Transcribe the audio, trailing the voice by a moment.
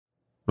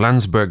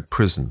Landsberg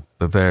Prison,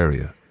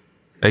 Bavaria,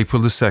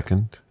 April the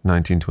 2nd,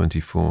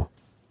 1924.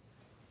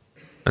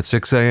 At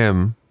 6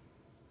 a.m.,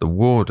 the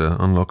warder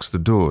unlocks the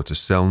door to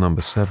cell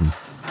number 7.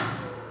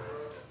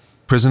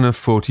 Prisoner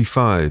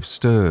 45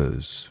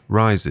 stirs,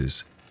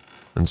 rises,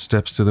 and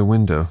steps to the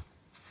window.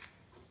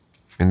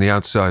 In the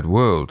outside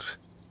world,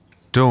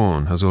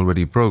 dawn has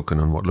already broken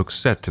on what looks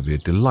set to be a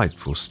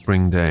delightful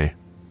spring day.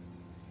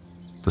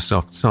 The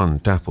soft sun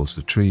dapples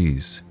the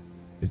trees.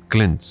 It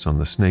glints on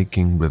the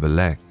snaking River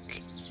Lech.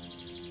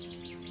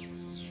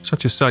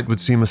 Such a sight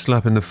would seem a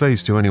slap in the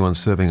face to anyone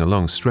serving a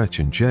long stretch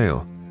in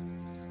jail.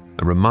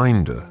 A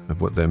reminder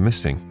of what they're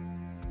missing,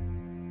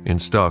 in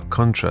stark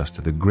contrast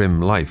to the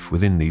grim life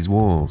within these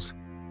walls.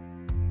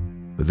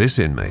 For this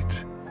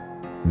inmate,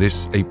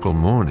 this April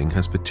morning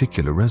has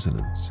particular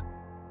resonance.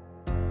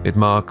 It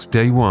marks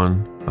day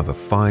 1 of a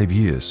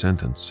 5-year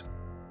sentence.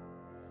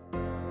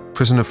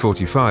 Prisoner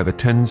 45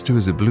 attends to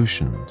his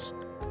ablutions.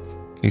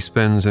 He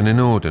spends an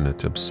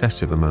inordinate,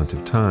 obsessive amount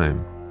of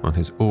time on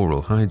his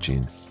oral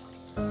hygiene,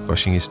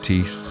 brushing his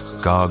teeth,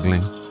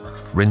 gargling,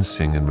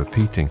 rinsing and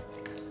repeating.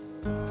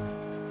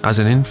 As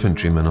an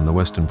infantryman on the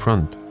Western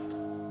Front,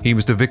 he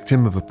was the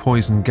victim of a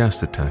poison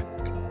gas attack.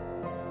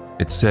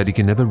 It's said he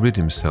can never rid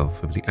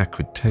himself of the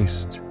acrid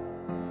taste.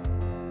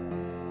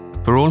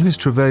 For all his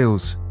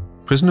travails,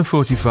 Prisoner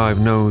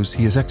 45 knows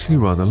he is actually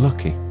rather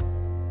lucky.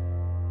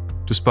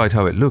 Despite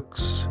how it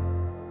looks,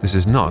 this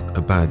is not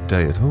a bad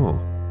day at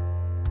all.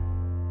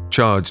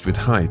 Charged with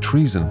high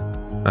treason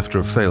after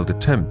a failed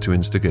attempt to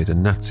instigate a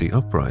Nazi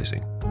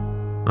uprising,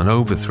 an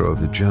overthrow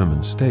of the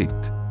German state,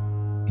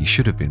 he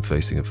should have been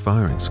facing a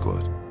firing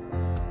squad.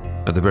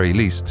 At the very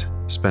least,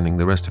 spending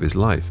the rest of his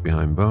life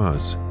behind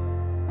bars.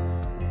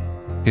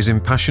 His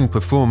impassioned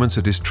performance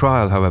at his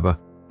trial, however,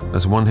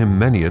 has won him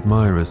many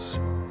admirers.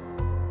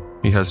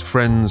 He has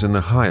friends in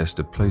the highest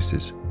of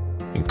places,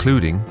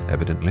 including,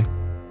 evidently,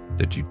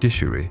 the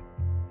judiciary.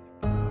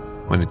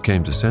 When it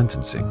came to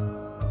sentencing,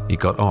 he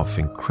got off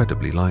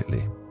incredibly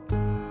lightly.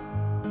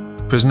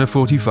 Prisoner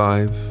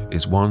 45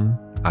 is one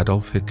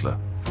Adolf Hitler.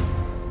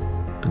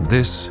 And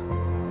this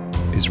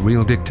is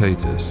Real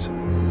Dictators.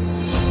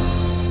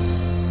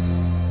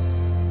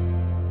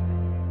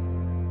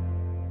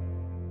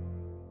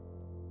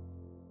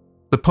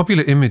 The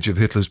popular image of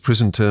Hitler's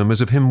prison term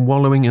is of him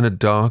wallowing in a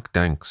dark,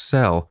 dank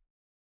cell.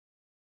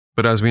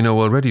 But as we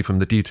know already from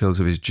the details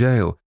of his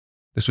jail,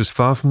 this was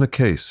far from the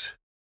case.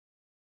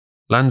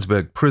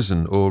 Landsberg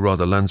Prison, or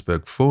rather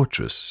Landsberg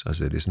Fortress, as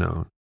it is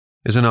known,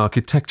 is an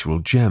architectural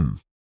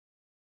gem.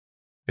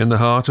 In the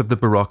heart of the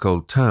Baroque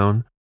old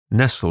town,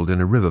 nestled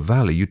in a river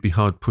valley, you'd be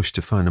hard-pushed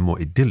to find a more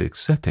idyllic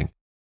setting.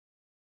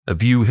 A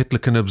view Hitler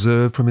can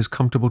observe from his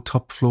comfortable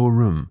top-floor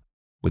room,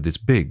 with its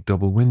big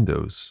double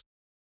windows.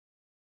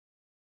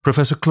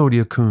 Professor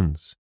Claudia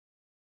Kunz.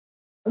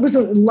 It was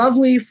a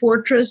lovely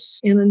fortress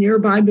in a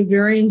nearby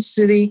Bavarian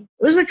city.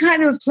 It was the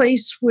kind of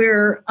place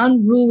where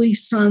unruly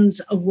sons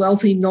of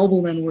wealthy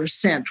noblemen were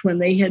sent when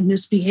they had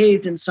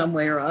misbehaved in some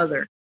way or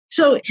other.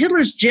 So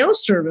Hitler's jail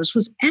service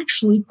was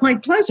actually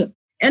quite pleasant.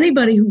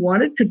 Anybody who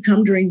wanted could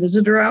come during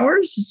visitor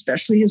hours,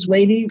 especially his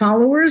lady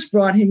followers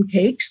brought him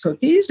cakes,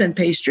 cookies, and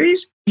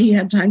pastries. He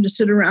had time to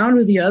sit around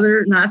with the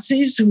other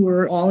Nazis who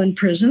were all in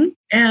prison,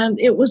 and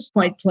it was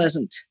quite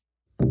pleasant.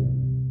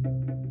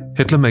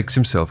 Hitler makes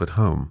himself at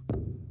home.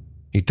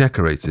 He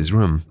decorates his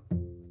room.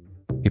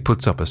 He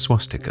puts up a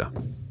swastika.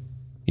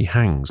 He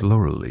hangs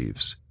laurel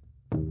leaves.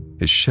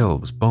 His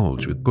shelves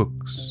bulge with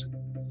books.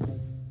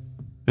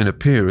 In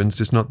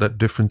appearance, it's not that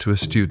different to a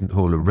student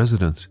hall of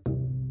residence,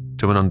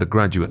 to an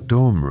undergraduate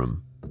dorm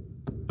room,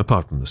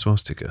 apart from the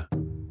swastika.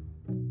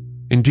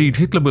 Indeed,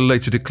 Hitler will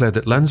later declare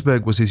that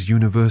Landsberg was his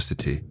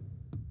university.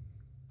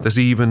 There's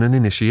even an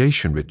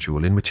initiation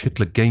ritual in which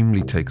Hitler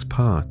gamely takes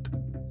part,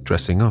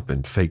 dressing up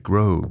in fake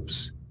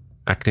robes,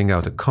 acting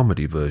out a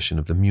comedy version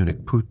of the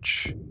Munich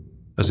Putsch,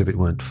 as if it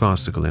weren't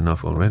farcical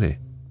enough already.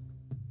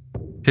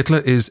 Hitler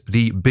is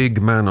the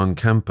big man on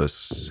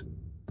campus.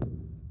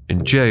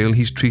 In jail,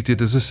 he's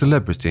treated as a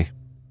celebrity.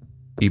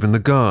 Even the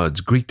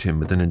guards greet him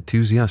with an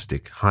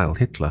enthusiastic Heil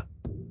Hitler.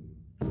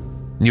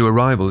 New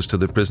arrivals to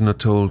the prison are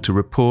told to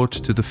report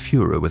to the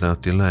Führer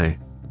without delay.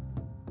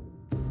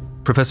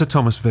 Professor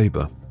Thomas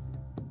Weber.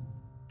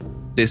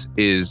 This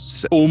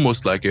is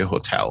almost like a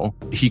hotel.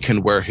 He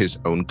can wear his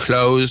own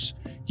clothes.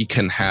 He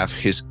can have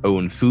his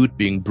own food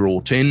being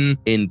brought in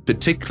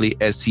particularly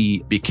as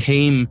he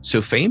became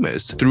so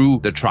famous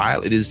through the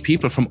trial. It is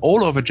people from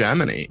all over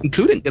Germany,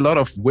 including a lot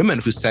of women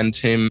who sent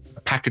him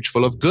a package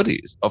full of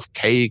goodies, of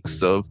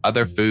cakes, of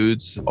other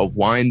foods, of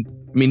wine.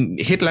 I mean,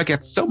 Hitler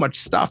gets so much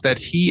stuff that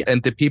he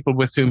and the people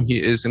with whom he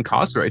is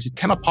incarcerated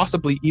cannot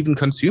possibly even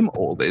consume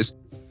all this.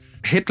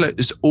 Hitler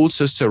is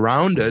also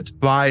surrounded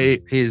by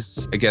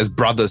his,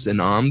 brothers in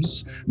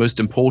arms, most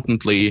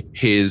importantly,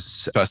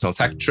 his personal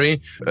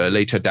secretary,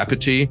 later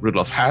deputy,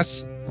 Rudolf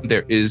Hess.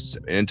 There is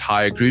an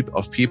entire group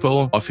of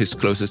people, of his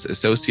closest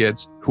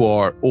associates, who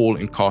are all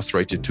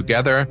incarcerated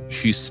together,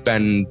 who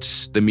spend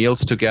the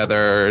meals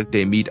together,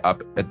 they meet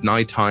up at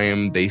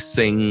nighttime, they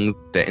sing,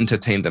 they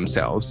entertain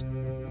themselves.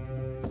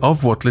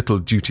 of what little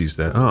duties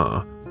there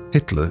are,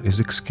 Hitler is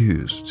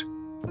excused.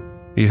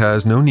 He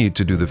has no need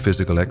to do the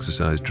physical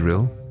exercise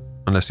drill,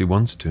 unless he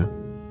wants to.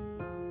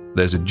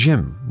 There's a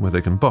gym where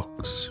they can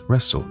box,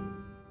 wrestle,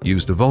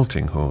 use the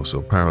vaulting horse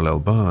or parallel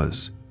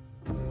bars.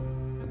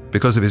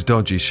 Because of his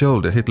dodgy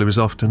shoulder, Hitler is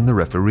often the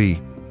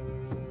referee.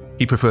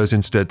 He prefers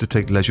instead to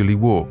take leisurely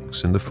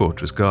walks in the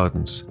fortress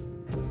gardens,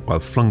 while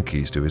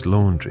flunkies do his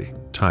laundry,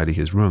 tidy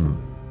his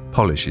room,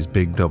 polish his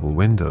big double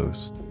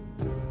windows.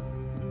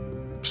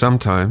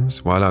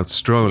 Sometimes, while out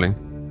strolling,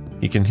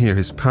 he can hear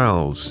his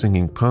pals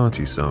singing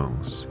party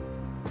songs.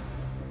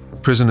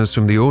 Prisoners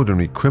from the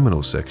ordinary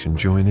criminal section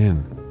join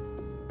in.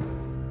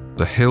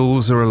 The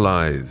hills are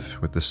alive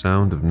with the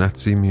sound of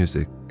Nazi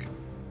music.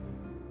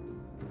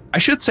 I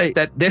should say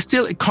that there's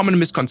still a common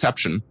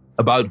misconception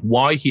about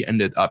why he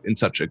ended up in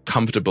such a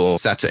comfortable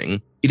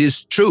setting. It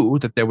is true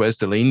that there was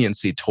the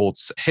leniency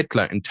towards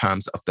Hitler in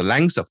terms of the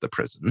length of the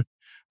prison,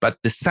 but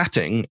the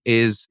setting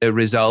is a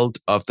result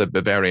of the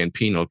Bavarian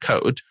Penal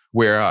Code,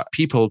 where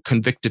people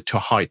convicted to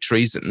high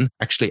treason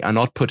actually are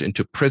not put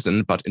into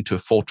prison, but into a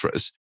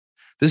fortress.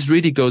 This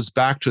really goes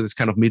back to this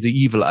kind of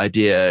medieval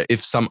idea.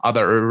 If some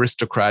other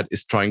aristocrat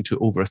is trying to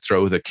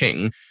overthrow the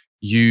king,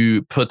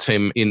 you put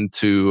him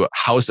into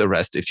house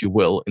arrest, if you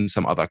will, in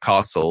some other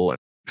castle.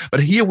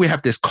 But here we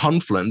have this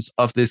confluence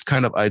of this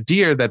kind of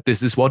idea that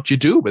this is what you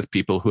do with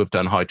people who have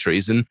done high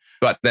treason,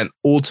 but then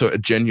also a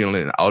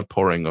genuine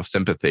outpouring of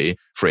sympathy.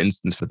 For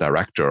instance, the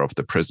director of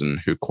the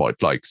prison who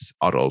quite likes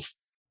Adolf.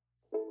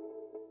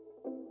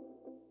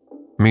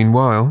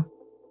 Meanwhile,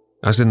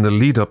 as in the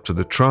lead-up to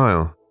the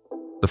trial,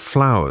 the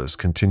flowers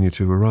continue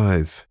to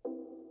arrive,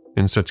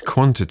 in such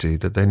quantity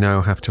that they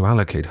now have to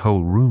allocate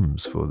whole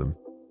rooms for them.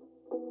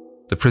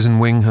 The prison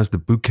wing has the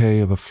bouquet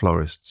of a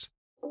florist's.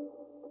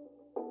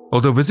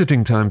 Although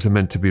visiting times are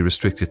meant to be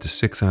restricted to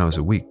 6 hours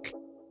a week,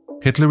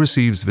 Hitler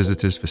receives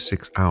visitors for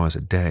 6 hours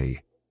a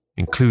day,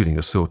 including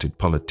assorted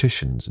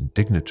politicians and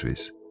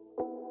dignitaries.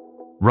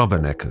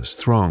 Rubberneckers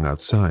throng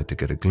outside to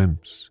get a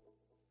glimpse.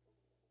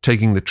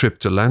 Taking the trip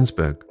to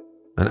Landsberg,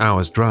 an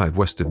hour's drive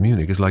west of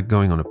Munich, is like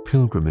going on a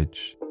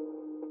pilgrimage.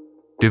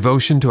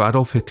 Devotion to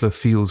Adolf Hitler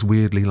feels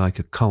weirdly like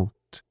a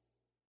cult.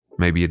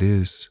 Maybe it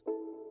is.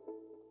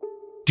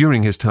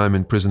 During his time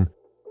in prison,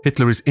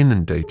 Hitler is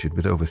inundated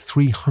with over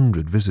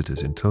 300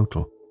 visitors in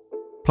total,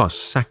 plus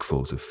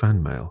sackfuls of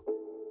fan mail,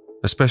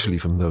 especially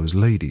from those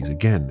ladies,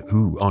 again,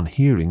 who, on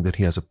hearing that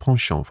he has a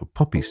penchant for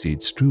poppy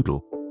seed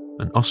strudel,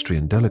 an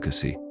Austrian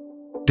delicacy,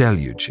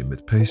 deluge him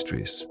with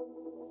pastries.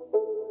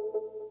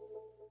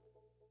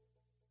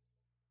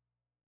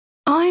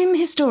 I'm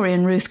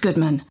historian Ruth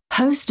Goodman,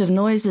 host of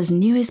Noiser's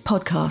newest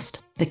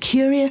podcast, The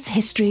Curious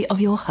History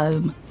of Your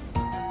Home.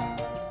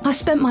 I've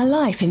spent my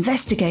life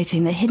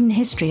investigating the hidden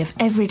history of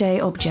everyday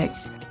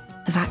objects.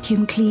 The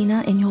vacuum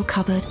cleaner in your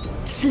cupboard,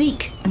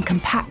 sleek and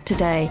compact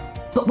today,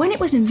 but when it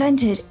was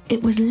invented,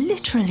 it was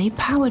literally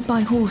powered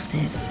by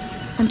horses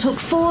and took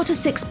 4 to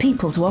 6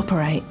 people to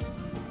operate.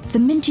 The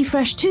minty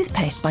fresh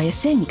toothpaste by your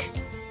sink.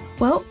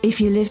 Well, if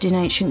you lived in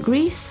ancient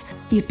Greece,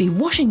 you'd be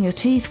washing your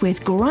teeth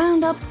with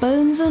ground up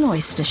bones and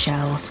oyster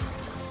shells.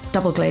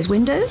 Double glazed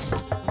windows?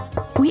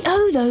 We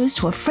owe those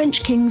to a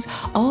French king's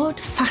odd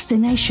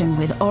fascination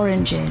with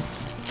oranges.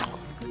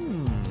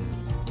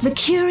 The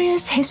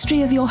Curious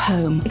History of Your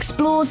Home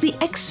explores the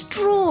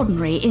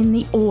extraordinary in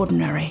the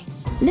ordinary.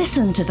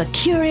 Listen to The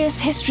Curious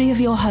History of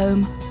Your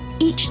Home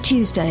each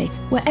Tuesday,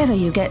 wherever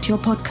you get your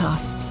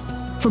podcasts.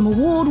 From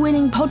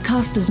award-winning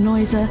podcasters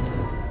Noiser,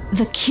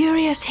 The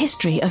Curious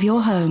History of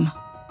Your Home.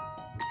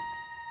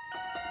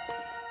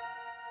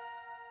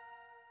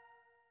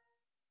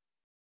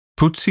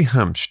 Putzi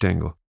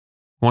Hamstengel,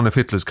 one of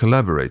Hitler's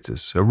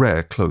collaborators, a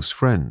rare close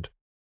friend,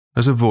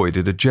 has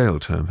avoided a jail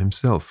term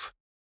himself.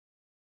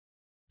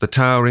 The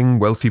towering,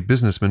 wealthy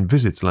businessman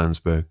visits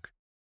Landsberg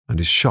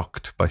and is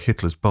shocked by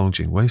Hitler's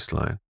bulging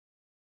waistline.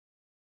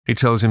 He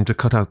tells him to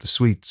cut out the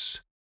sweets.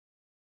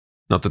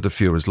 Not that the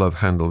Führer's love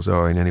handles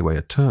are in any way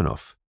a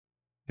turn-off.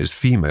 His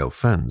female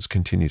fans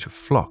continue to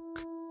flock.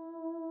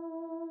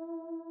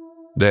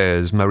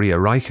 There's Maria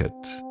Reichert,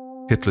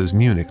 Hitler's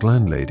Munich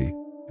landlady,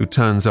 who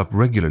turns up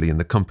regularly in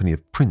the company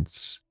of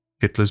Prince,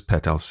 Hitler's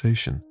pet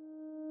Alsatian.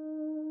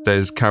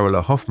 There's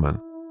Carola Hoffmann,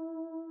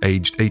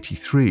 aged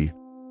 83,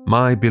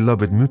 my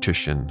beloved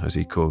Mütterchen, as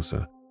he calls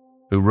her,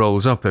 who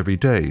rolls up every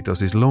day,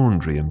 does his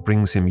laundry, and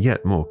brings him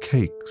yet more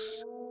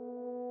cakes.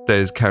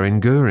 There's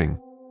Karin Göring,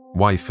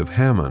 wife of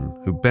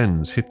Hermann, who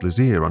bends Hitler's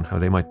ear on how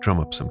they might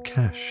drum up some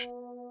cash.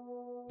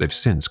 They've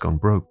since gone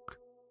broke.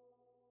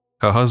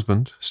 Her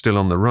husband, still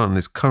on the run,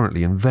 is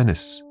currently in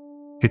Venice,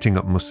 hitting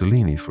up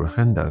Mussolini for a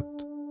handout.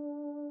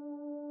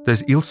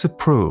 There's Ilse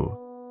Prohl,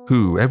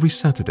 who every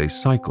Saturday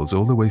cycles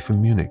all the way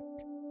from Munich,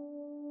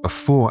 a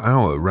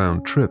 4-hour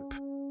round trip,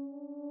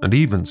 and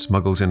even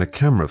smuggles in a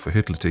camera for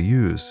Hitler to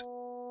use.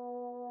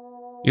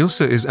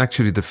 Ilse is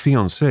actually the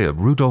fiancée of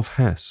Rudolf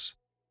Hess.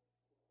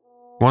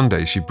 One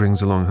day she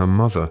brings along her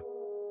mother,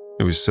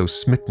 who is so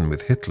smitten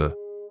with Hitler,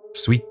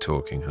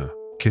 sweet-talking her,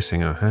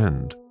 kissing her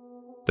hand,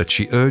 that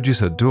she urges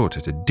her daughter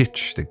to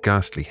ditch the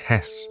ghastly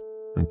Hess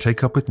and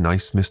take up with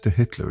nice Mr.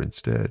 Hitler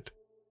instead.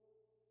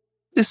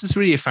 This is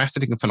really a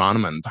fascinating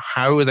phenomenon,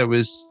 how there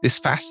was this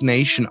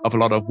fascination of a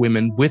lot of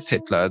women with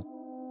Hitler.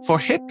 For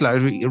Hitler,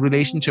 a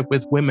relationship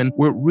with women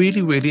were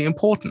really, really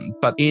important,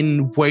 but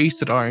in ways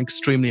that are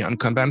extremely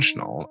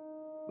unconventional.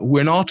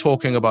 We're not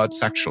talking about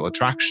sexual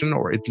attraction,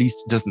 or at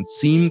least it doesn't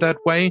seem that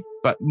way,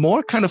 but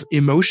more kind of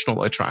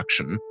emotional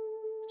attraction.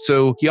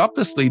 So he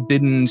obviously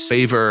didn't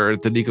favor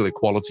the legal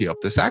equality of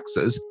the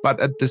sexes, but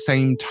at the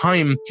same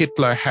time,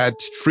 Hitler had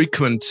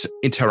frequent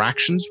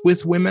interactions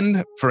with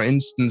women. For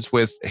instance,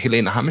 with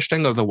Helene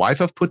Hammerstengel, the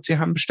wife of Putzi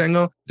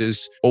Hammerstengel,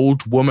 this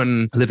old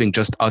woman living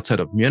just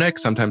outside of Munich,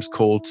 sometimes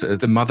called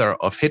the mother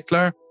of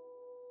Hitler.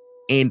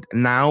 And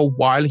now,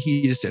 while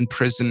he is in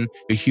prison,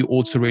 he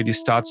also really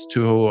starts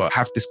to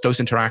have these close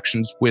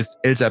interactions with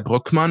Elsa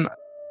Bruckmann.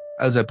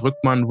 Elsa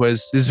Bruckmann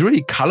was this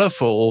really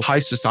colorful high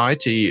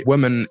society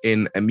woman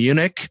in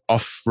Munich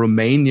of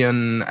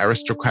Romanian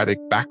aristocratic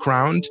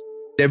background.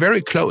 They're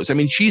very close. I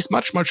mean, she's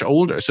much, much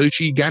older. So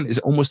she, again, is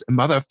almost a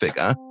mother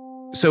figure.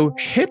 So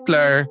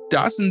Hitler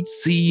doesn't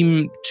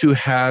seem to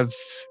have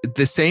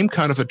the same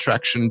kind of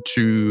attraction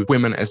to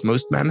women as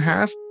most men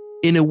have.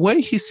 In a way,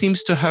 he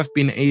seems to have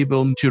been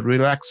able to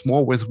relax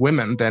more with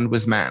women than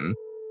with men.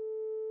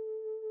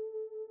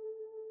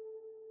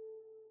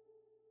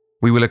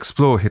 We will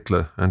explore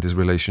Hitler and his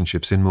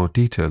relationships in more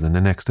detail in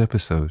the next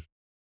episode.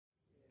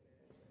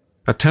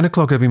 At 10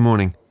 o'clock every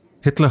morning,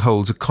 Hitler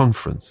holds a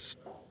conference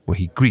where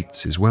he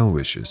greets his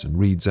well-wishers and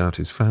reads out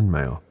his fan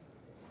mail.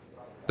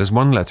 There's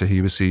one letter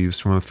he receives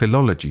from a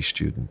philology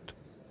student,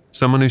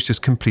 someone who's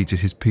just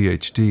completed his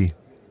PhD.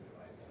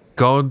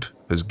 God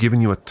has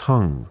given you a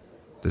tongue,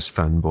 this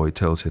fanboy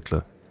tells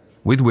Hitler,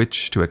 with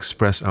which to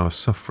express our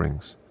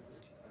sufferings.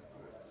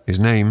 His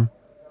name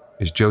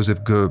is Joseph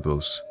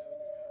Goebbels.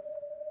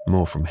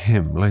 More from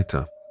him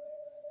later.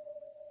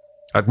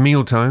 At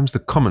mealtimes, the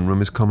common room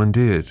is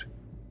commandeered.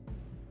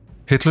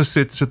 Hitler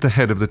sits at the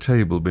head of the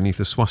table beneath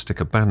a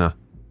swastika banner,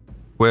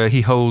 where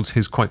he holds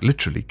his quite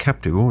literally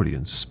captive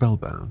audience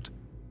spellbound,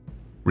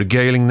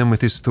 regaling them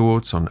with his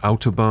thoughts on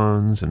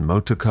autobahns and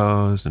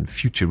motorcars and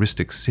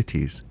futuristic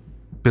cities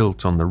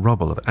built on the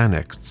rubble of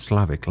annexed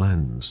Slavic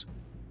lands.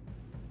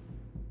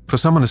 For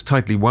someone as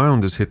tightly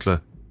wound as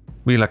Hitler,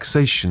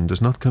 relaxation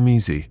does not come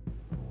easy.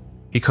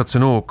 He cuts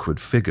an awkward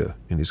figure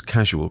in his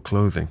casual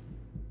clothing,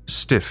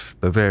 stiff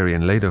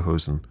Bavarian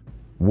lederhosen,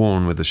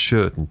 worn with a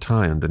shirt and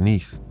tie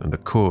underneath and a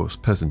coarse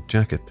peasant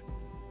jacket.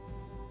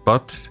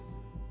 But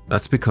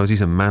that's because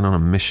he's a man on a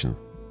mission.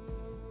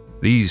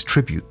 These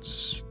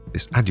tributes,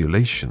 this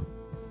adulation,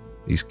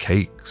 these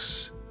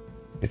cakes,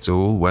 it's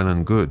all well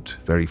and good,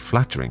 very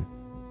flattering,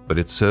 but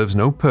it serves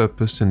no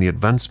purpose in the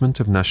advancement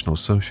of National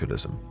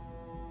Socialism.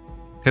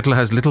 Hitler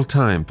has little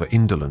time for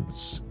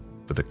indolence,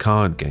 for the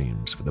card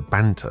games, for the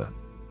banter,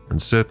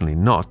 and certainly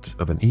not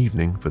of an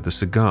evening for the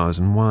cigars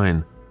and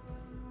wine.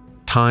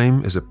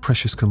 Time is a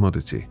precious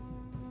commodity.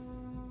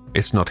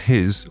 It's not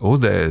his or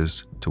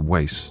theirs to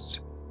waste.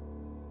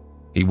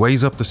 He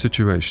weighs up the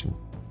situation.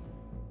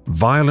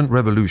 Violent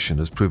revolution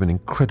has proven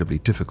incredibly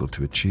difficult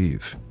to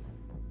achieve.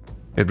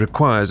 It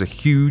requires a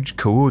huge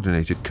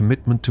coordinated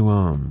commitment to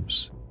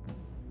arms.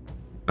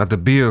 At the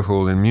beer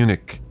hall in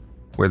Munich,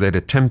 where they'd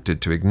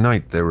attempted to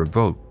ignite their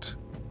revolt,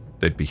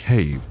 they'd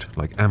behaved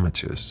like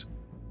amateurs.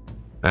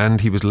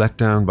 And he was let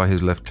down by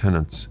his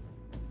lieutenants.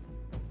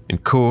 In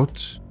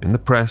court, in the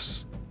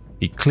press,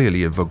 he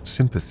clearly evoked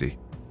sympathy.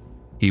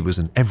 He was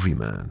an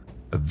everyman,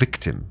 a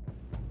victim.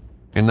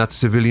 In that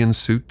civilian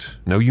suit,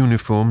 no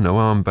uniform, no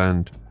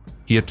armband,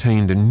 he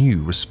attained a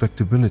new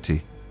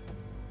respectability.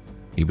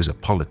 He was a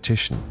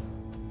politician.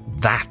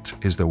 That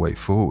is the way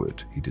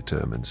forward, he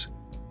determines.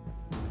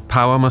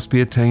 Power must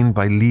be attained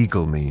by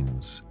legal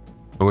means,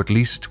 or at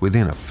least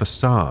within a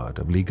facade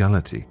of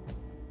legality.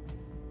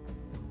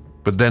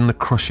 But then the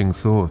crushing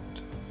thought.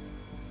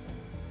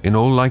 In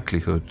all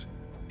likelihood,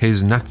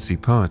 his Nazi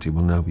party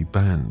will now be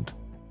banned.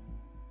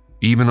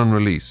 Even on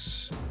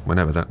release,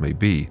 whenever that may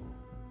be,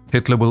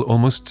 Hitler will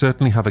almost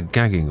certainly have a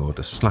gagging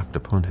order slapped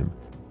upon him,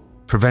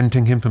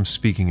 preventing him from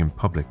speaking in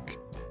public.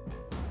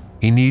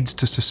 He needs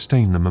to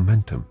sustain the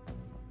momentum,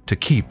 to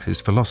keep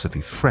his philosophy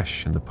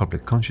fresh in the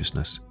public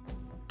consciousness,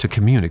 to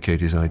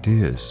communicate his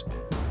ideas.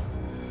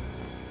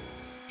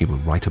 He will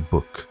write a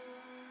book.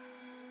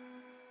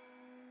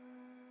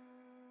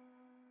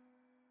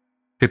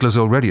 Hitler's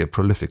already a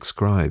prolific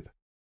scribe.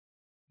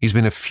 He's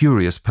been a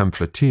furious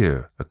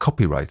pamphleteer, a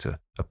copywriter,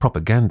 a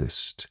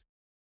propagandist.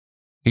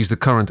 He's the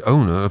current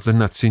owner of the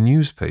Nazi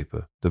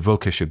newspaper, the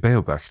Völkische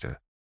Beobachter,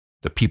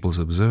 the People's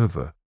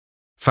Observer,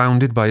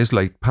 founded by his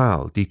late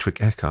pal, Dietrich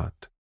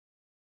Eckart.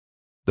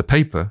 The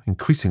paper,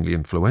 increasingly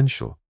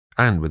influential,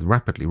 and with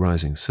rapidly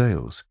rising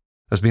sales,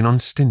 has been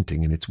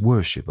unstinting in its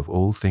worship of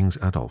all things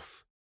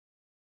Adolf.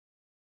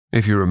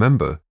 If you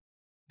remember,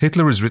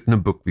 Hitler has written a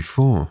book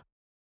before,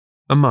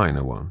 a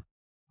minor one,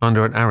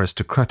 under an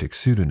aristocratic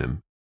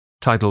pseudonym,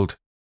 titled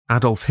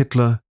Adolf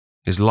Hitler,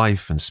 His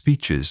Life and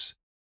Speeches.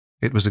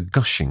 It was a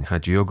gushing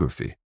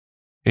hagiography,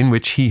 in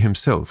which he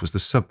himself was the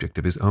subject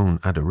of his own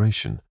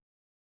adoration.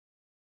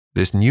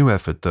 This new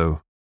effort,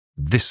 though,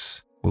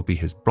 this will be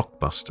his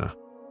blockbuster.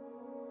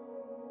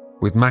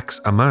 With Max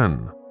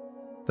Amann,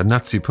 the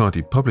Nazi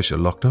Party publisher,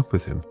 locked up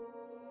with him,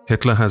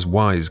 Hitler has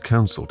wise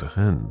counsel to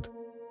hand.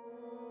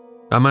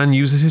 Amann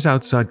uses his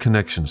outside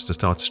connections to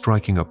start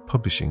striking up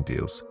publishing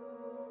deals.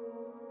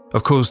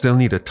 Of course, they'll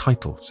need a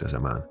title, says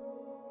Amann.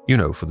 You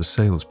know, for the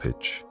sales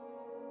pitch.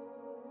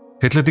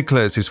 Hitler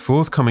declares his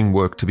forthcoming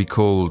work to be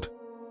called,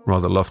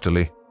 rather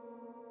loftily,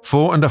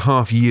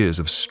 4.5 years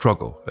of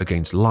struggle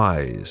against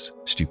lies,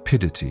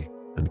 stupidity,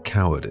 and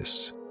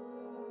cowardice.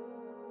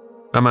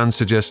 Amann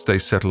suggests they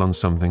settle on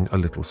something a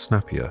little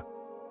snappier.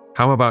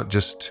 How about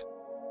just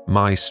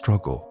My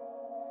Struggle?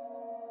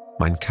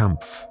 Mein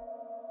Kampf.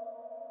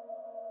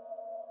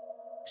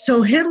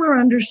 So Hitler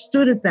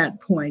understood at that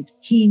point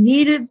he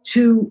needed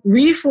to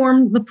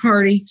reform the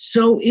party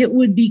so it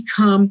would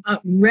become a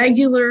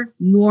regular,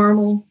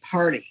 normal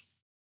party.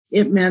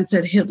 It meant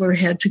that Hitler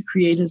had to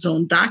create his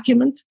own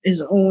document,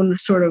 his own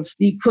sort of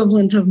the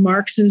equivalent of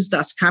Marx's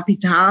Das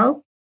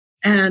Kapital.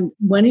 And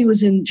when he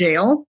was in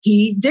jail,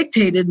 he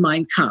dictated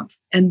Mein Kampf,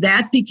 and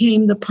that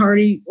became the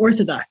party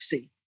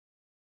orthodoxy.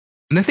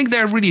 And I think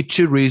there are really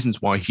two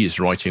reasons why he is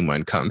writing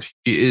Mein Kampf.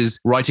 He is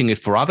writing it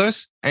for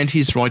others, and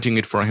he's writing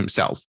it for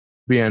himself.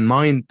 Bear in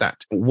mind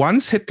that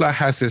once Hitler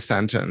has his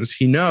sentence,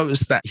 he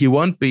knows that he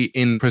won't be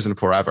in prison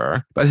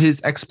forever. But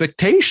his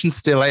expectation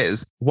still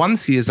is,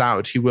 once he is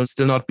out, he will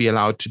still not be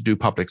allowed to do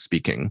public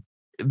speaking.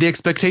 The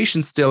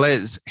expectation still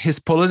is his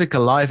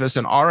political life as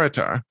an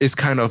orator is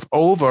kind of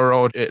over,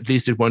 or at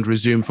least it won't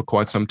resume for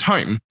quite some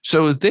time.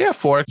 So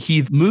therefore,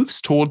 he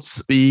moves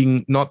towards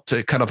being not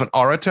kind of an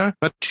orator,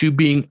 but to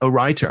being a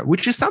writer,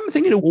 which is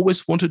something he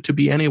always wanted to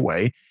be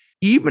anyway.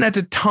 Even at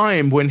a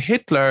time when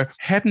Hitler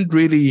hadn't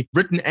really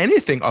written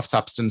anything of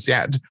substance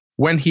yet,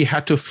 when he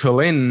had to fill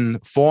in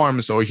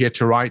forms or he had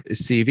to write a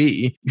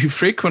CV, he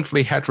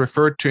frequently had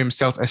referred to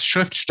himself as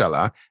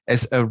Schriftsteller,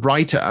 as a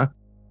writer.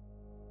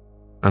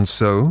 And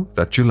so,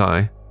 that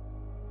July,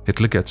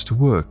 Hitler gets to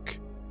work.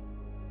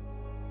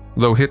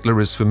 Though Hitler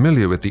is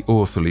familiar with the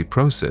authorly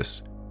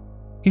process,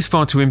 he's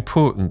far too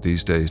important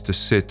these days to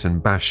sit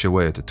and bash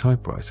away at a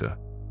typewriter.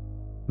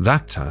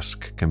 That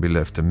task can be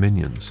left to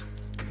minions.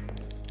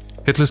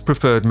 Hitler's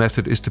preferred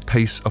method is to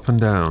pace up and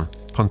down,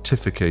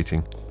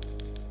 pontificating.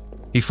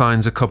 He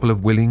finds a couple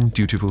of willing,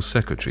 dutiful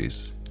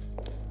secretaries.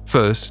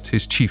 First,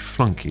 his chief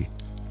flunky,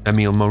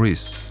 Emil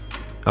Maurice,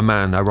 a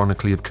man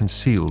ironically of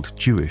concealed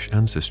Jewish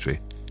ancestry.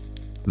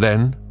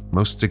 Then,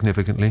 most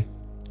significantly,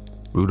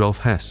 Rudolf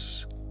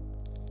Hess.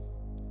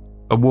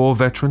 A war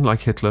veteran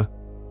like Hitler,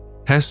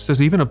 Hess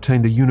has even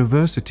obtained a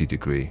university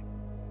degree,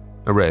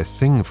 a rare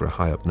thing for a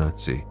high-up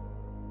Nazi.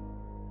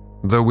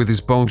 Though with his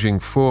bulging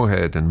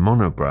forehead and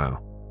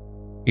monobrow,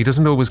 he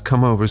doesn't always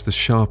come over as the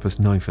sharpest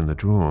knife in the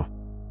drawer.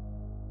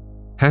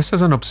 Hess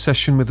has an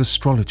obsession with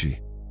astrology,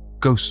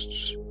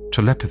 ghosts,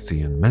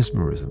 telepathy, and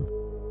mesmerism.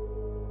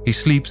 He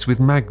sleeps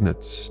with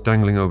magnets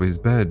dangling over his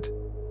bed.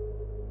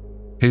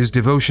 His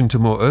devotion to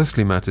more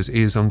earthly matters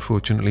is,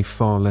 unfortunately,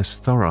 far less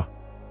thorough.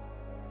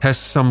 Hess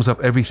sums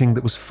up everything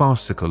that was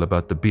farcical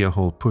about the beer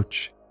hall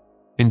putsch.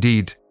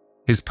 Indeed,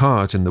 his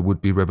part in the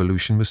would-be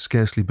revolution was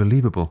scarcely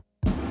believable.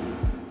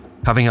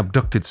 Having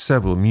abducted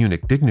several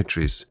Munich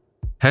dignitaries,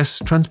 Hess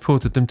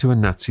transported them to a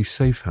Nazi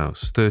safe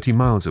house 30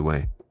 miles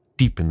away,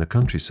 deep in the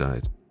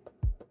countryside.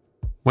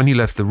 When he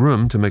left the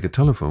room to make a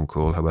telephone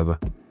call, however,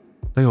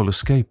 they all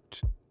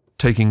escaped,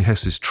 taking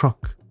Hess's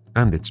truck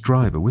and its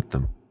driver with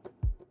them.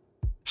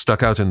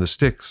 Stuck out in the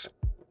sticks,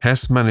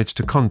 Hess managed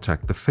to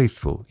contact the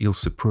faithful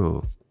Ilse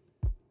Pröll.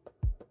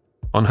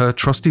 On her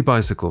trusty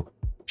bicycle,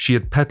 she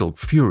had pedaled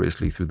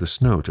furiously through the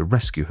snow to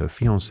rescue her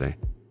fiancé.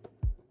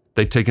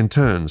 They'd taken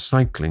turns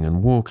cycling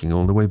and walking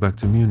all the way back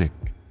to Munich,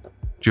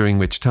 during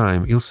which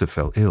time Ilse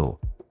fell ill,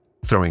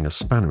 throwing a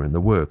spanner in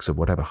the works of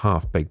whatever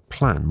half-baked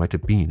plan might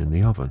have been in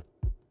the oven.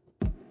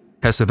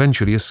 Hess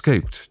eventually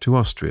escaped to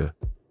Austria,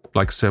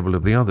 like several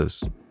of the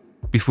others,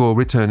 before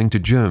returning to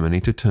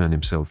Germany to turn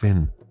himself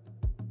in.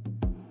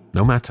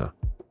 No matter.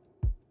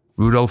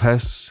 Rudolf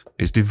Hess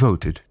is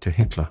devoted to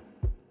Hitler,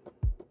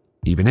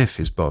 even if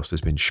his boss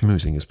has been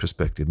schmoozing his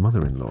prospective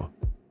mother-in-law.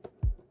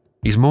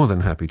 He's more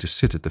than happy to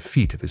sit at the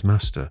feet of his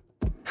master,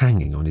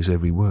 hanging on his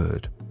every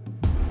word.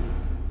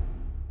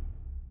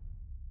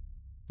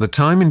 The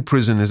time in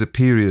prison is a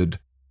period,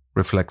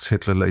 reflects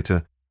Hitler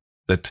later,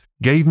 that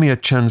gave me a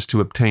chance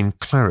to obtain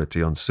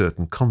clarity on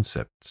certain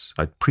concepts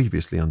I'd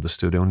previously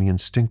understood only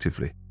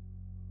instinctively.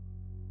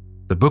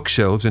 The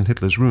bookshelves in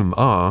Hitler's room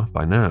are,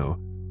 by now,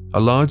 a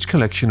large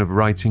collection of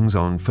writings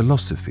on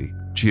philosophy,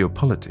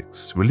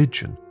 geopolitics,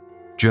 religion,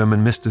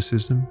 German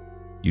mysticism,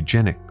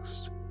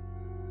 eugenics.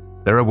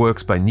 There are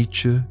works by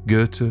Nietzsche,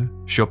 Goethe,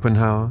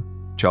 Schopenhauer,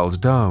 Charles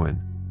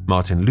Darwin,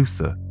 Martin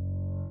Luther,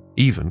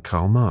 even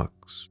Karl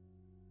Marx,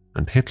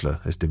 and Hitler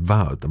has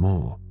devoured them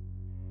all.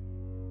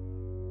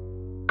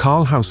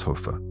 Karl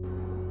Haushofer,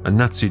 a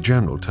Nazi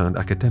general turned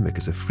academic,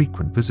 is a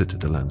frequent visitor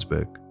to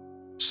Landsberg,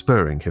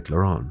 spurring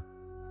Hitler on.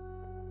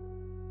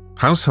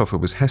 Haushofer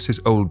was Hess's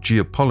old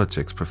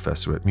geopolitics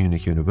professor at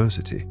Munich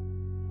University.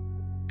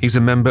 He's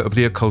a member of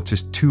the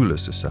occultist Tula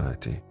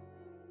Society.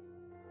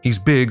 He's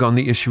big on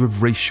the issue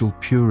of racial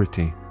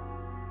purity.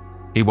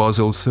 He was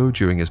also,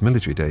 during his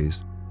military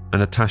days, an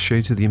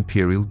attaché to the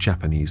Imperial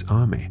Japanese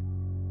Army.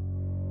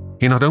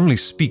 He not only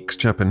speaks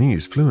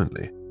Japanese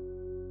fluently,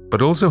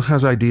 but also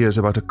has ideas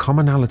about a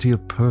commonality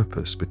of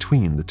purpose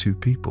between the two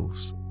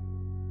peoples.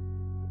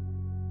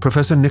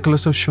 Professor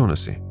Nicholas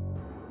O'Shaughnessy.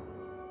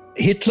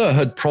 Hitler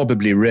had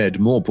probably read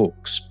more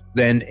books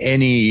than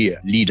any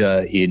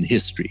leader in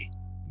history.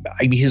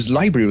 I mean, his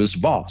library was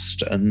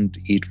vast, and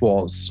it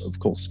was, of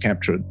course,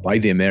 captured by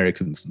the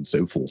Americans and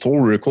so forth, all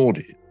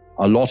recorded.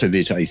 A lot of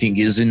it, I think,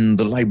 is in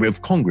the Library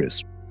of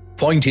Congress.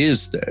 Point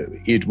is, though,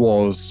 it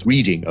was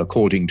reading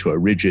according to a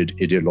rigid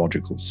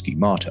ideological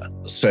schemata.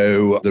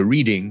 So the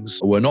readings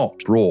were not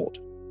broad.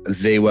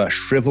 They were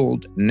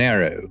shriveled,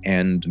 narrow,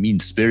 and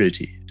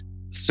mean-spirited,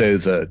 so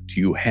that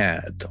you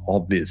had,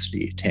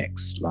 obviously,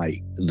 texts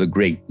like the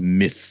great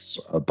myths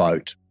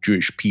about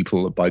Jewish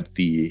people, about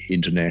the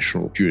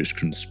international Jewish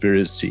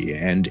conspiracy,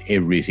 and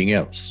everything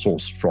else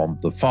sourced from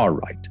the far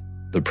right,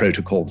 the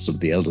protocols of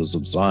the Elders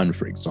of Zion,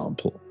 for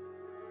example.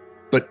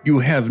 But you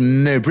have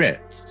no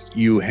breadth.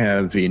 You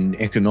have in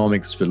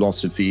economics,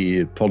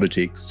 philosophy,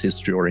 politics,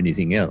 history, or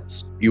anything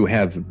else. You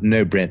have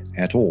no breadth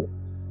at all.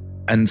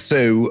 And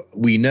so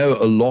we know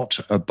a lot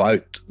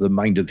about the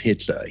mind of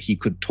Hitler. He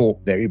could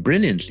talk very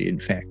brilliantly, in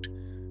fact,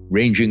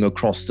 ranging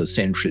across the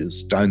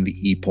centuries, down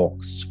the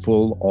epochs,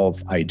 full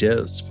of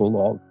ideas,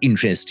 full of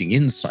interesting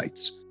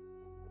insights,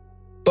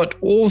 but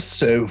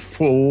also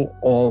full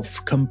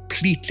of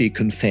completely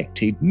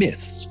confected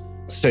myths.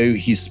 So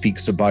he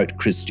speaks about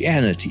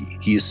Christianity.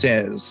 He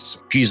says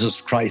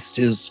Jesus Christ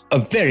is a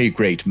very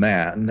great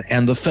man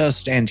and the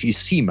first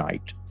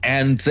anti-Semite,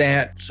 and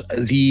that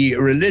the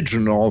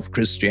religion of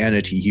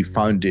Christianity he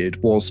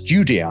founded was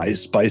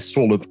Judaized by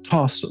Saul of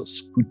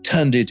Tarsus, who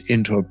turned it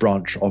into a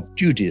branch of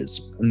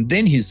Judaism. And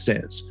then he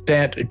says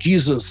that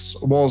Jesus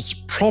was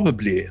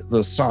probably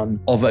the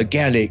son of a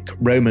Gallic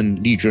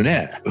Roman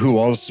legionnaire who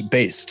was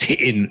based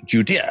in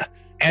Judea.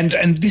 And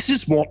this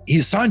is what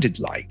he sounded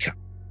like.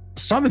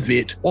 Some of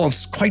it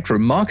was quite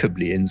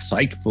remarkably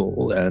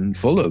insightful and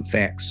full of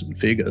facts and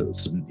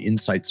figures and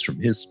insights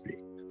from history.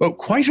 But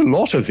quite a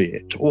lot of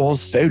it was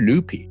so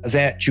loopy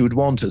that you'd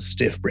want a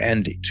stiff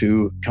brandy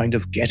to kind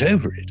of get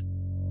over it.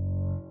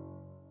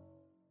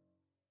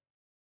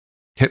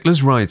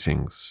 Hitler's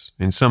writings,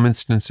 in some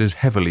instances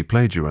heavily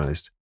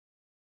plagiarized,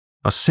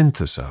 are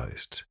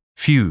synthesized,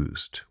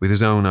 fused with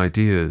his own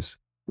ideas.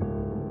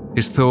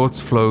 His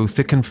thoughts flow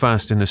thick and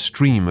fast in a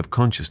stream of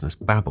consciousness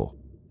babble.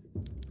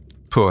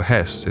 Poor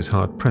Hess is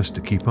hard-pressed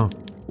to keep up,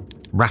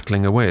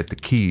 rattling away at the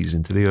keys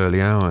into the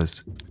early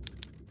hours.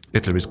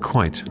 Hitler is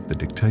quite the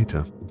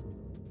dictator.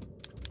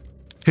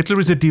 Hitler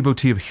is a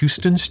devotee of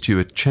Houston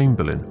Stewart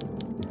Chamberlain,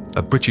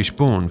 a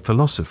British-born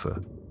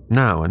philosopher,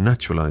 now a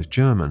naturalized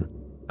German,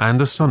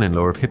 and a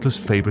son-in-law of Hitler's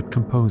favorite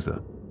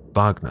composer,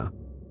 Wagner.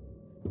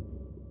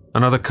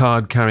 Another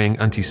card-carrying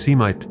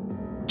anti-Semite,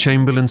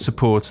 Chamberlain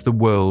supports the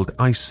world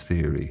ice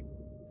theory,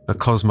 a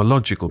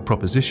cosmological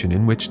proposition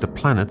in which the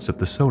planets of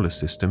the solar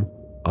system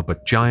are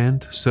but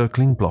giant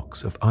circling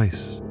blocks of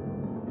ice.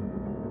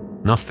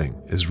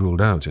 Nothing is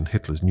ruled out in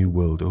Hitler's New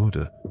World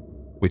Order,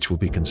 which will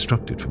be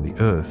constructed from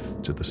the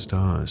Earth to the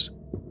stars.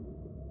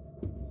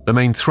 The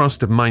main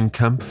thrust of Mein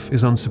Kampf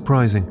is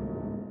unsurprising.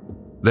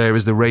 There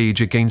is the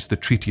rage against the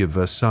Treaty of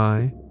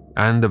Versailles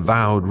and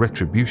avowed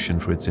retribution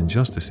for its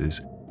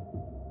injustices.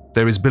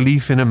 There is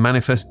belief in a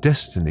manifest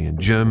destiny and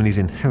Germany's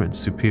inherent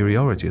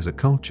superiority as a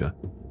culture.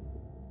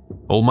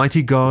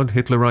 Almighty God,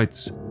 Hitler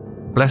writes,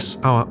 bless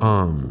our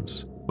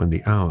arms when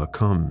the hour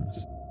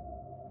comes.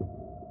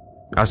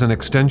 As an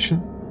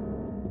extension,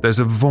 there's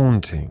a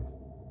vaunting,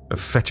 a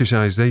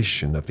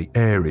fetishization of the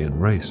Aryan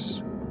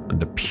race and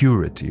the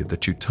purity of the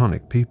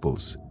Teutonic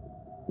peoples.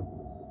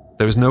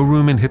 There is no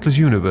room in Hitler's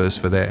universe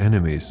for their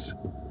enemies,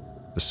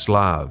 the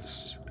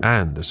Slavs,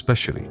 and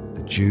especially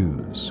the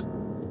Jews,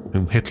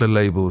 whom Hitler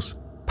labels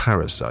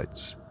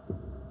parasites,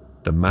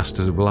 the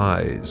masters of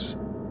lies,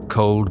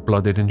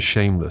 cold-blooded and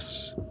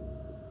shameless.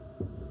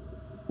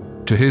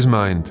 To his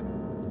mind,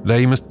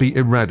 they must be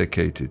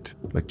eradicated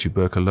like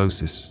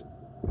tuberculosis.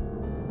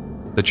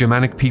 The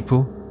Germanic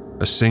people,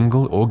 a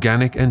single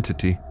organic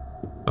entity,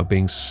 are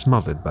being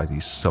smothered by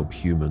these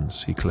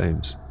subhumans, he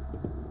claims.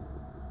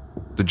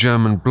 The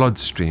German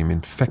bloodstream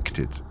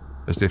infected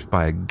as if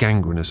by a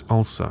gangrenous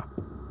ulcer.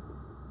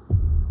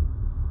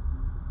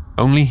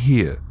 Only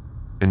here,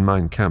 in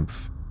Mein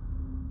Kampf,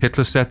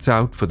 Hitler sets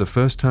out for the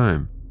first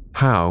time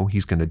how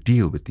he's going to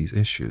deal with these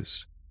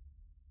issues,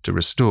 to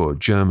restore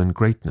German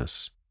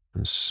greatness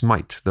and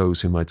smite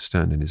those who might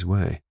stand in his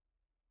way.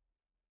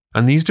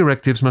 And these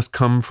directives must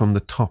come from the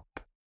top.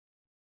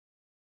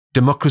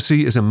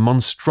 Democracy is a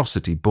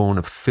monstrosity born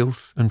of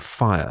filth and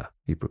fire,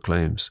 he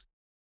proclaims,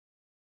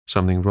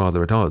 something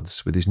rather at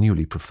odds with his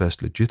newly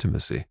professed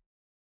legitimacy.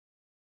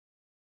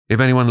 If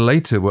anyone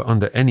later were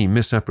under any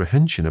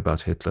misapprehension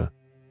about Hitler,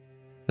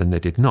 then they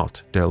did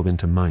not delve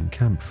into Mein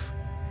Kampf.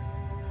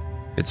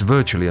 It's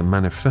virtually a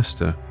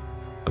manifesto,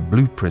 a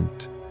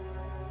blueprint,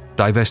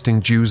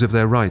 divesting Jews of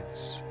their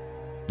rights,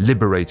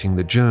 liberating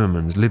the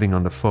Germans living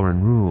under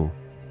foreign rule,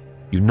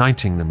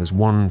 uniting them as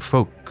one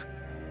folk,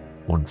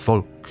 one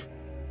folk,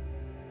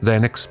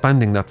 then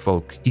expanding that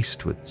folk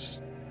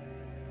eastwards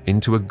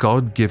into a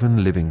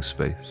God-given living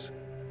space.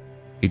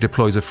 He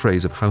deploys a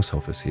phrase of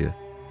Haushofer's here,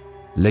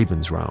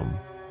 Lebensraum.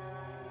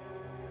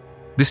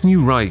 This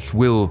new Reich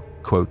will,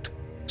 quote,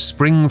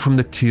 spring from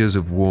the tears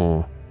of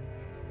war.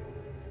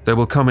 There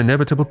will come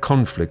inevitable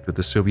conflict with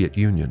the Soviet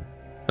Union,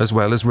 as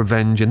well as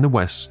revenge in the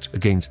West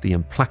against the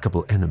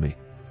implacable enemy,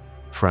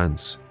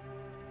 France.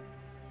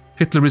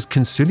 Hitler is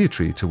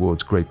conciliatory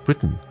towards Great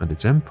Britain and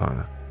its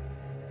empire,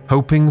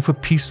 hoping for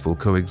peaceful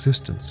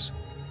coexistence.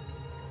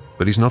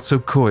 But he's not so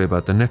coy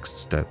about the next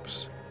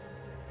steps,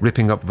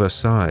 ripping up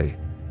Versailles,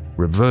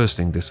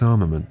 reversing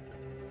disarmament,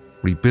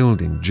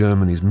 rebuilding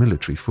Germany's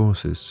military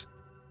forces.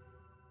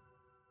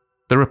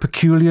 There are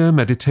peculiar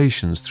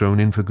meditations thrown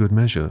in for good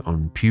measure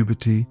on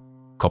puberty,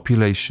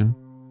 copulation,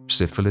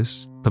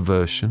 syphilis,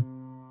 perversion,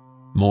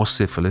 more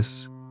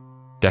syphilis,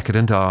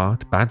 decadent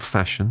art, bad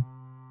fashion,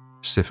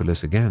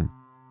 syphilis again.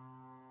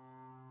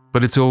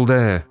 But it's all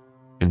there,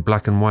 in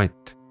black and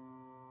white,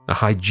 a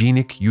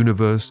hygienic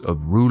universe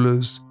of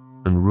rulers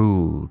and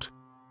ruled,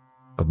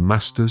 of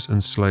masters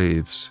and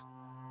slaves.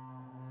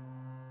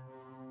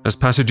 As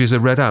passages are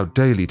read out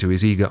daily to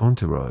his eager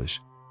entourage,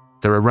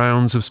 there are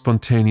rounds of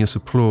spontaneous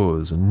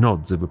applause and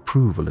nods of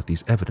approval at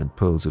these evident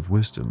pearls of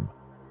wisdom.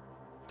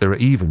 There are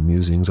even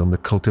musings on the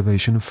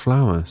cultivation of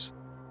flowers.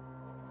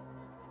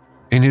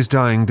 In his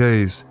dying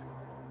days,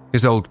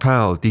 his old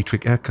pal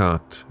Dietrich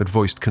Eckart had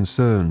voiced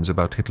concerns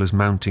about Hitler's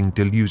mounting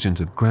delusions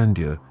of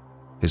grandeur,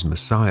 his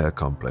messiah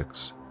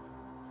complex.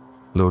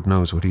 Lord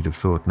knows what he'd have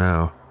thought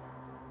now.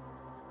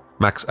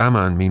 Max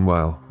Amann,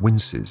 meanwhile,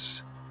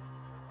 winces.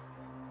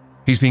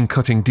 He's been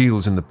cutting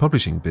deals in the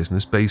publishing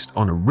business based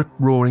on a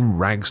rip-roaring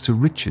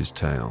rags-to-riches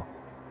tale,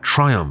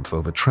 triumph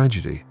over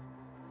tragedy,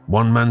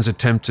 one man's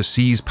attempt to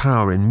seize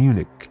power in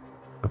Munich,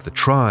 of the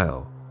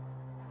trial.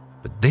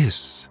 But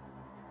this...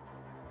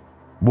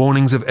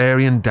 warnings of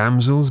Aryan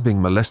damsels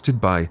being molested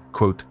by,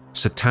 quote,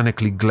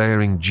 satanically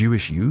glaring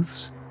Jewish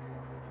youths?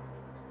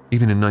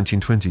 Even in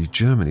 1920s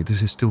Germany,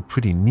 this is still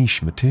pretty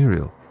niche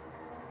material.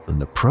 And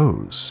the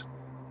prose,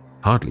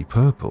 hardly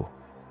purple.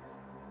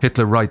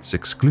 Hitler writes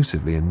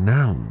exclusively in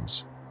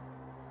nouns.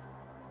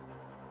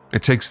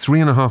 It takes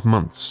 3.5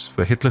 months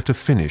for Hitler to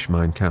finish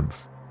Mein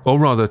Kampf, or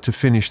rather to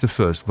finish the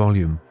first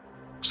volume,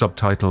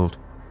 subtitled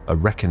A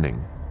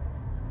Reckoning.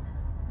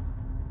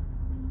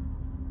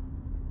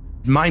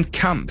 Mein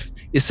Kampf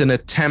is an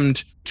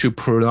attempt to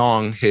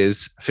prolong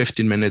his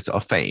 15 minutes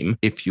of fame,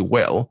 if you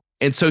will.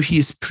 And so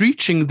he's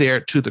preaching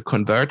there to the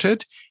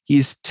converted.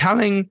 He's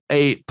telling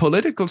a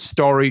political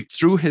story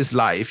through his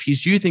life.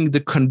 He's using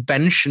the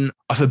convention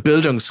of a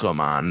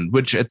Bildungsroman,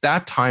 which at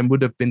that time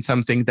would have been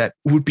something that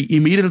would be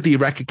immediately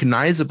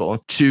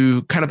recognizable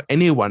to kind of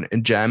anyone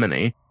in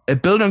Germany. A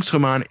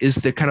Bildungsroman is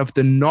the kind of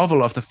the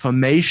novel of the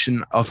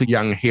formation of a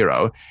young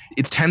hero.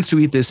 It tends to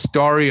be this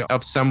story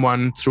of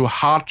someone through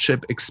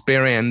hardship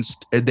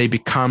experienced, they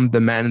become the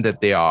man that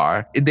they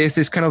are. There's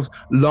this kind of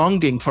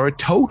longing for a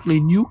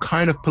totally new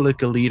kind of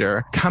political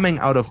leader coming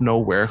out of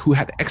nowhere who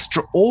had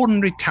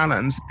extraordinary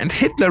talents. And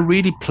Hitler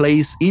really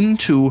plays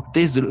into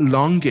this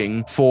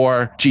longing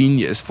for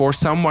genius, for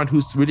someone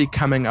who's really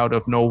coming out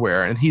of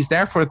nowhere. And he's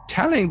therefore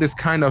telling this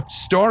kind of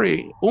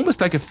story,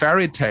 almost like a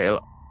fairy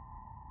tale.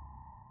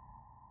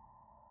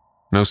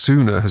 No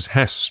sooner has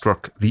Hess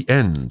struck the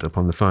end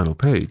upon the final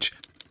page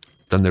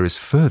than there is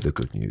further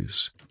good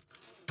news.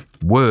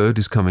 Word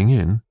is coming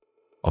in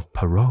of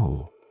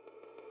parole.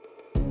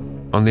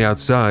 On the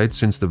outside,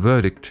 since the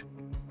verdict,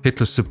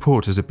 Hitler's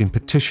supporters have been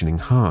petitioning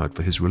hard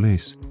for his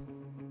release.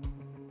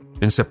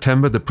 In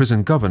September, the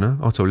prison governor,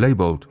 Otto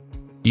Leybold,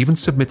 even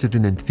submitted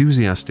an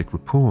enthusiastic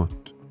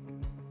report.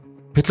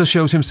 Hitler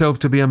shows himself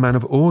to be a man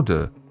of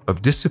order,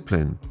 of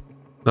discipline,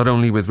 not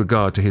only with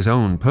regard to his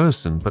own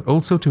person, but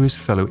also to his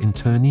fellow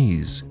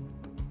internees.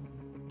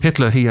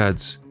 Hitler, he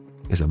adds,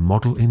 is a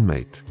model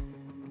inmate.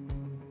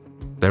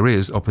 There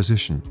is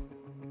opposition.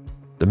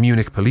 The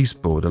Munich police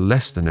board are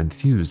less than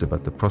enthused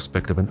about the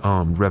prospect of an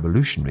armed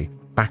revolutionary,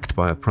 backed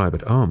by a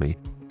private army,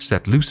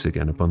 set loose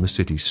again upon the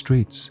city's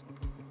streets.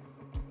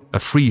 A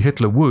free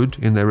Hitler would,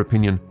 in their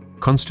opinion,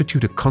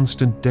 constitute a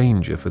constant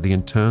danger for the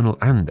internal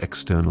and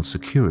external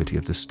security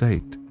of the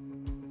state.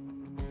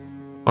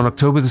 On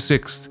October the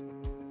 6th,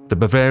 the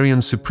Bavarian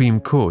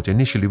Supreme Court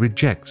initially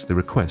rejects the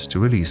request to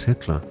release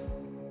Hitler.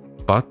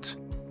 But,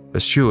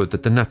 assured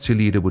that the Nazi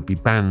leader would be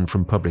banned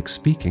from public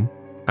speaking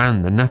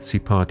and the Nazi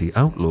Party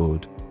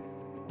outlawed,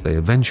 they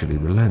eventually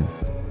relent.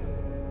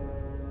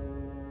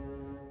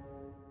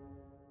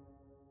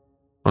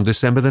 On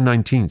December the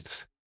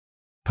 19th,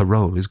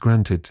 parole is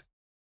granted.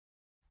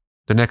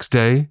 The next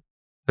day,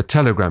 a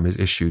telegram is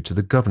issued to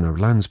the governor of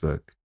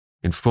Landsberg,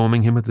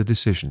 informing him of the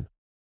decision.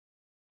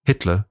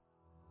 Hitler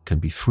can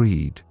be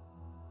freed.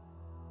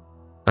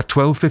 At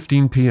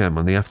 12:15 p.m.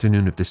 on the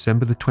afternoon of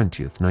December the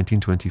 20th,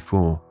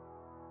 1924,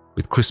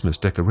 with Christmas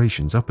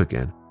decorations up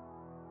again,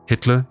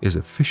 Hitler is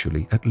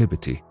officially at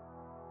liberty.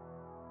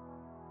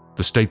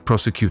 The state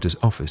prosecutor's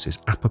office is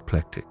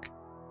apoplectic.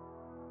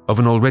 Of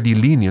an already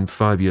lenient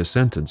 5-year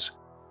sentence,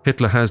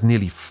 Hitler has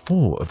nearly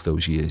 4 of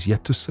those years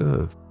yet to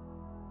serve.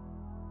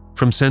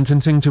 From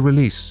sentencing to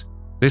release,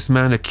 this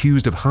man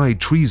accused of high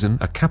treason,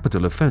 a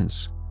capital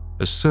offense,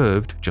 has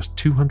served just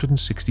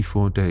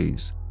 264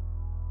 days.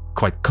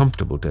 Quite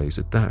comfortable days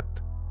at that.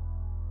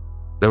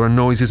 There are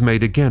noises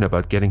made again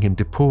about getting him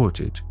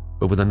deported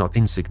over the not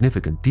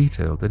insignificant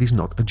detail that he's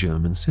not a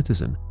German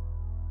citizen,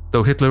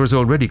 though Hitler has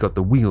already got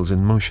the wheels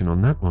in motion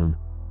on that one.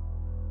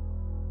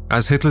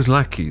 As Hitler's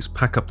lackeys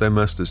pack up their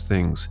master's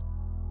things,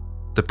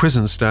 the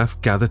prison staff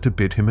gather to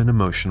bid him an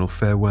emotional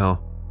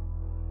farewell.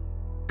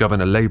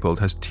 Governor Leibold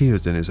has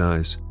tears in his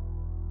eyes.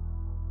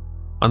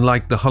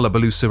 Unlike the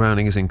hullabaloo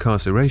surrounding his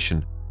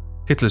incarceration,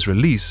 Hitler's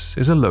release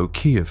is a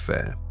low-key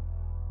affair,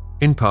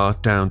 in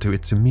part down to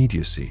its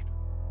immediacy.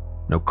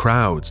 No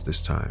crowds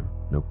this time,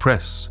 no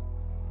press.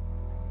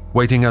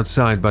 Waiting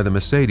outside by the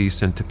Mercedes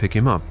sent to pick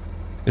him up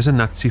is a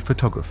Nazi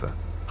photographer,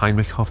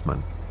 Heinrich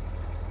Hoffmann.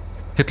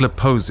 Hitler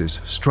poses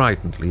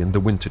stridently in the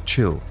winter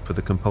chill for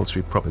the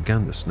compulsory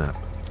propaganda snap,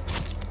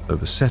 though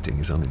the setting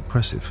is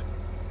unimpressive.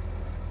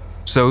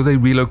 So they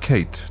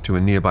relocate to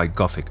a nearby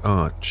Gothic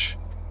arch,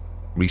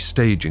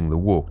 restaging the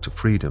walk to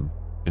freedom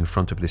in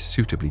front of this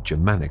suitably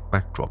Germanic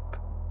backdrop.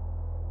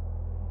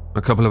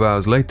 A couple of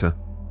hours later,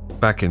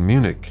 back in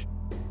Munich,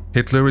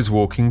 Hitler is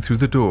walking through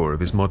the door of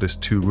his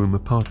modest 2-room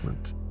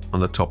apartment on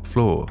the top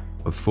floor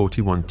of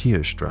 41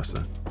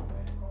 Tierstrasse.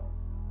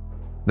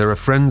 There are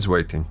friends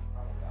waiting,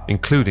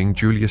 including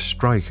Julius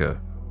Streicher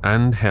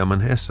and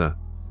Hermann Hesse,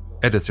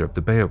 editor of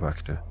the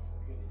Beobachter.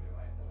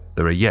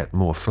 There are yet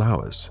more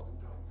flowers.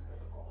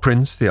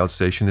 Prince, the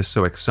Alsatian, is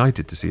so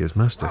excited to see his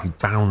master, he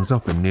bounds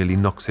up and nearly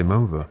knocks him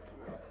over.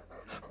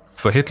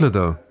 For Hitler,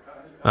 though,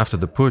 after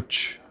the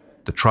putsch,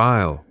 the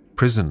trial,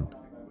 prison,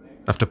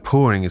 after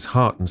pouring his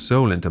heart and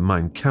soul into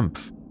Mein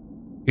Kampf,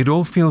 it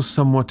all feels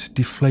somewhat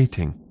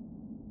deflating,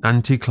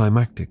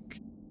 anticlimactic.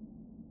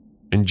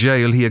 In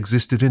jail, he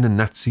existed in a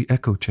Nazi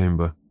echo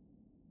chamber.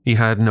 He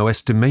had no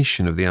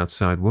estimation of the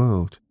outside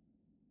world.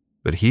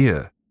 But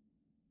here,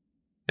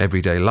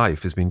 everyday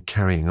life has been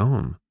carrying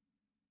on.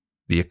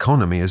 The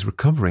economy is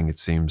recovering, it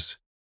seems.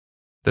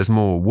 There's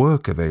more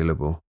work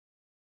available.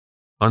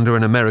 Under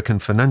an American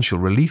financial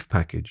relief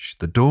package,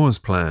 the Dawes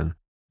Plan,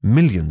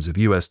 millions of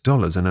US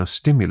dollars are now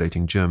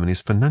stimulating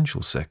Germany's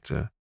financial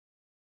sector.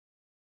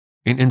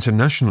 In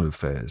international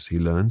affairs, he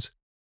learns,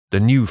 the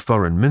new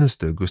foreign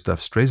minister, Gustav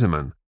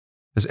Stresemann,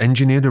 has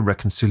engineered a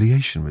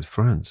reconciliation with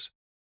France.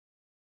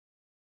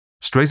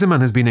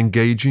 Stresemann has been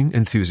engaging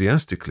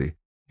enthusiastically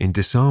in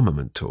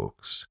disarmament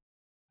talks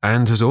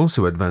and has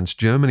also advanced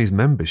Germany's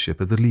membership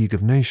of the League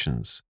of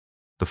Nations,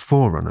 the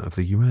forerunner of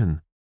the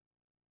UN.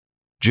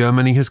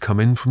 Germany has come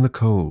in from the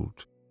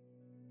cold.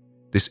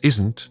 This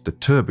isn't the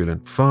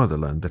turbulent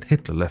fatherland that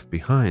Hitler left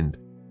behind,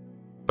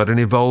 but an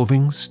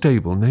evolving,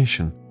 stable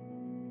nation.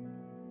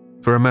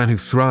 For a man who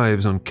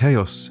thrives on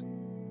chaos,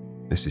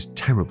 this is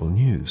terrible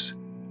news.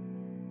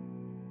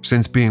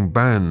 Since being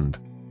banned,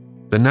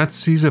 the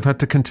Nazis have had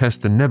to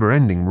contest the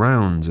never-ending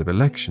rounds of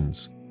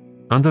elections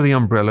under the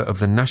umbrella of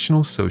the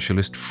National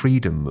Socialist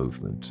Freedom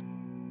Movement.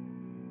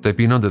 They've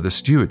been under the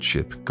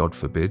stewardship, God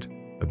forbid,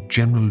 of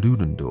General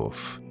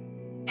Ludendorff.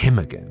 Him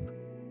again.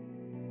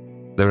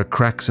 There are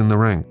cracks in the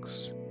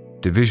ranks,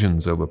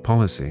 divisions over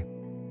policy.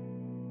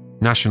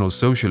 National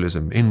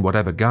Socialism, in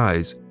whatever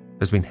guise,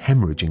 has been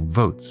hemorrhaging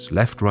votes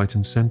left, right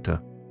and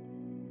centre.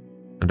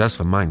 And as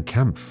for Mein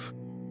Kampf,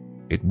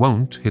 it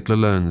won't, Hitler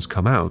learns,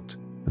 come out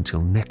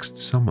until next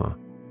summer.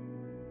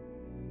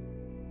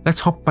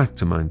 Let's hop back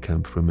to Mein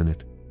Kampf for a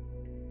minute.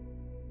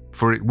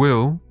 For it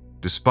will,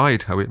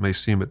 despite how it may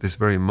seem at this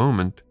very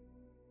moment,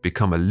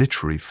 become a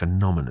literary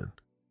phenomenon.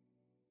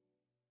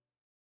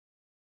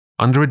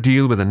 Under a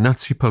deal with a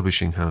Nazi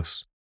publishing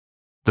house,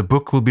 the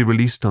book will be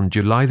released on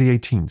July the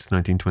 18th,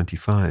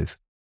 1925.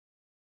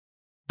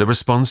 The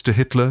response to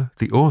Hitler,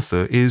 the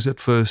author, is at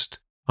first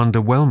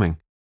underwhelming.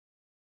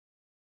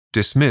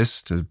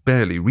 Dismissed as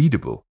barely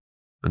readable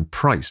and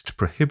priced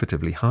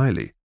prohibitively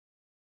highly,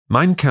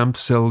 Mein Kampf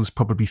sells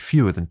probably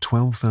fewer than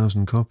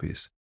 12,000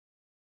 copies.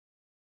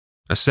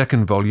 A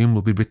second volume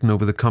will be written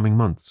over the coming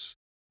months,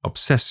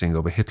 obsessing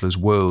over Hitler's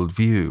world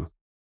view.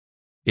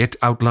 It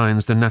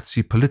outlines the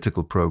Nazi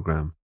political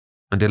program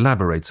and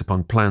elaborates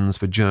upon plans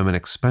for German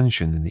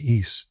expansion in the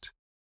East.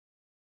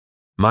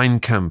 Mein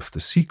Kampf,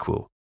 the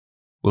sequel,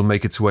 will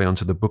make its way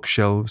onto the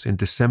bookshelves in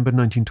December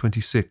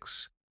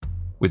 1926,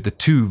 with the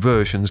 2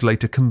 versions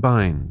later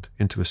combined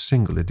into a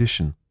single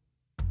edition.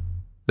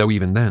 Though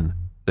even then,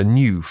 the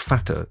new,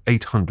 fatter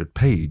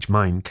 800-page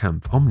Mein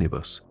Kampf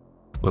omnibus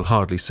will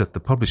hardly set the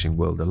publishing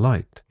world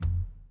alight.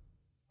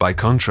 By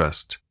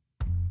contrast,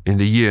 in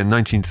the year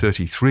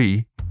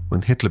 1933,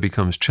 when Hitler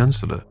becomes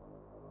Chancellor,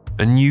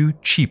 a new,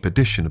 cheap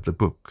edition of the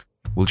book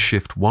will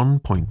shift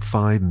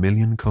 1.5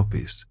 million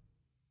copies.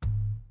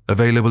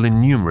 Available in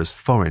numerous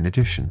foreign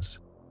editions,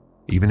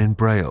 even in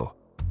Braille.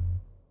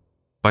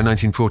 By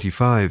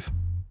 1945,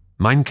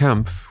 Mein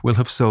Kampf will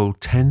have sold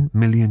 10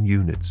 million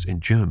units in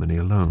Germany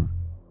alone.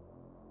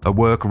 a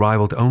work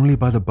rivaled only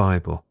by the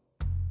Bible.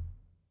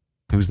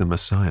 Who's the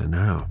Messiah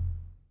now?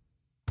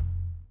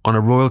 On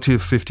a royalty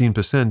of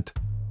 15%,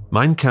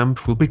 Mein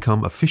Kampf will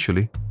become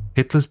officially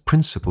Hitler's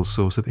principal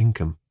source of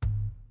income.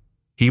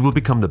 He will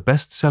become the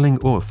best-selling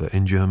author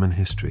in German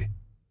history.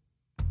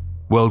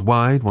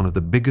 Worldwide, one of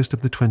the biggest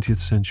of the 20th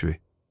century,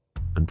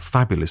 and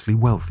fabulously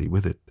wealthy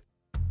with it.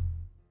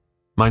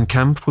 Mein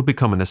Kampf will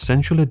become an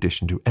essential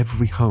addition to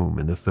every home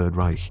in the Third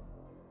Reich,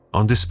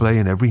 on display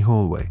in every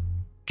hallway,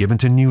 given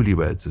to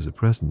newlyweds as a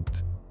present.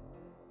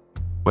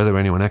 Whether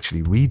anyone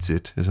actually reads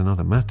it is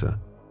another matter.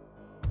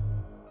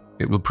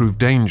 It will prove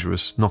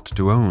dangerous not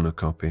to own a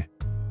copy.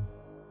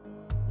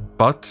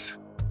 But,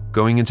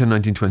 going into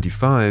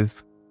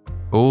 1925,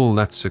 all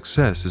that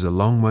success is a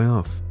long way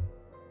off.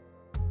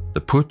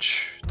 The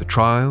putsch, the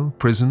trial,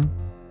 prison,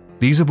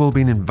 these have all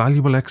been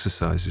invaluable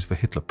exercises for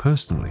Hitler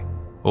personally,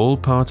 all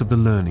part of the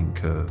learning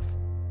curve.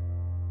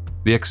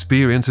 The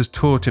experience has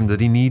taught him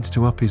that he needs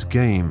to up his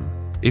game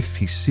if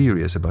he's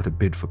serious about a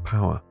bid for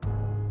power.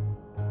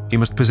 He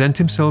must present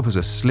himself as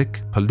a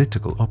slick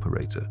political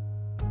operator,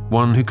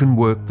 one who can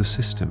work the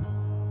system,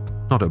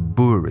 not a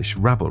boorish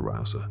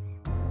rabble-rouser.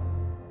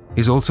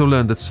 He's also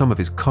learned that some of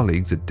his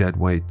colleagues are dead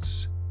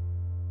weights.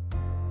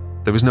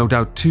 There is no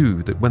doubt,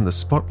 too, that when the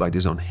spotlight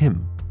is on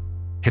him,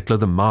 Hitler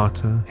the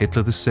martyr,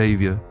 Hitler the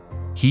savior,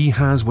 he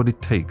has what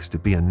it takes to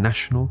be a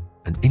national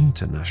and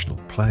international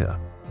player,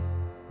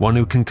 one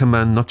who can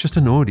command not just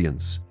an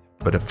audience,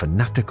 but a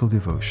fanatical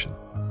devotion,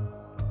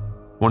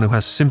 one who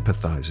has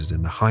sympathizers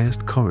in the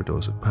highest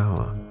corridors of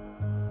power.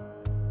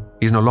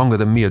 He's no longer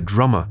the mere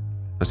drummer,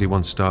 as he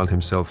once styled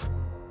himself,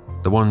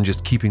 the one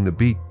just keeping the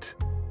beat,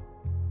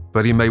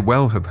 but he may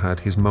well have had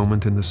his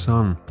moment in the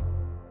sun.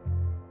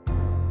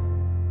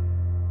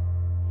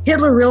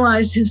 Hitler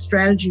realized his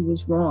strategy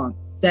was wrong,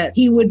 that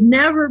he would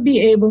never be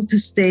able to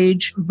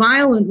stage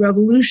violent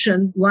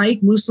revolution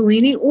like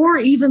Mussolini or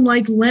even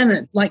like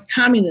Lenin, like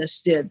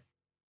communists did.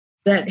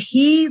 That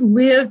he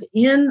lived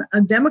in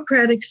a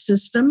democratic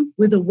system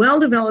with a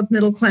well-developed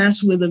middle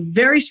class with a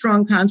very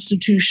strong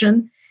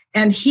constitution,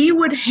 and he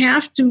would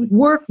have to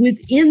work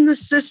within the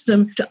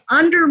system to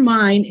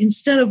undermine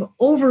instead of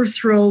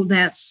overthrow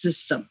that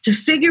system, to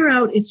figure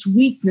out its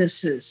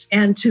weaknesses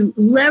and to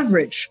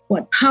leverage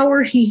what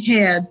power he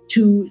had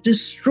to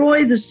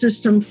destroy the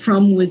system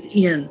from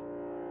within.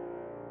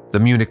 The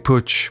Munich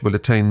Putsch will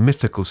attain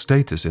mythical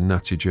status in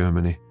Nazi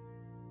Germany.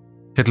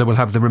 Hitler will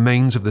have the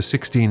remains of the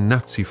 16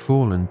 Nazi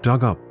fallen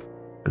dug up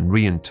and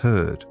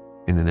reinterred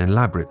in an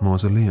elaborate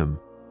mausoleum,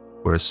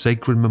 where a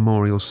sacred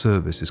memorial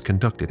service is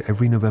conducted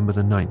every November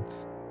the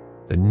 9th,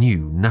 the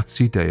new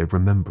Nazi Day of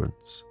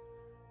Remembrance.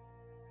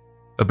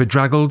 A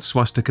bedraggled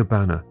swastika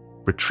banner,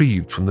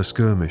 retrieved from the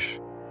skirmish,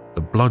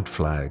 the blood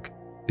flag,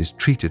 is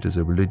treated as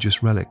a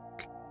religious relic.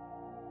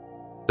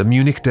 The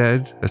Munich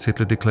dead, as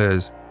Hitler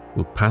declares,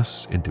 will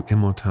pass into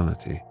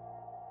immortality.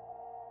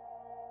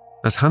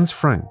 As Hans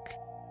Frank,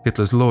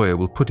 Hitler's lawyer,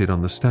 will put it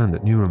on the stand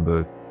at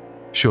Nuremberg,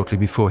 shortly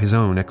before his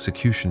own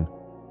execution,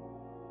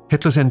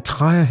 Hitler's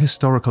entire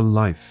historical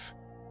life,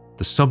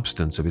 the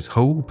substance of his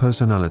whole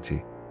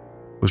personality,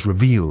 was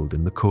revealed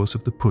in the course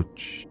of the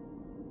Putsch.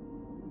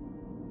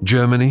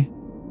 Germany,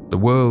 the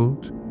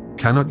world,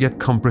 cannot yet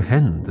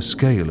comprehend the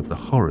scale of the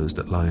horrors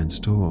that lie in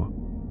store.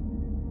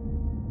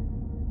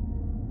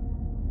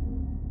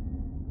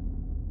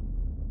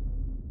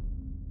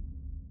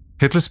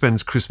 Hitler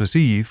spends Christmas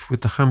Eve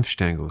with the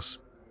Hanfstaengls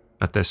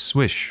at their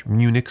swish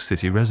Munich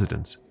city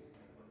residence.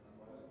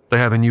 They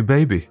have a new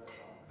baby,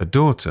 a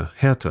daughter,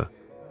 Hertha,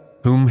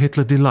 whom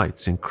Hitler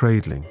delights in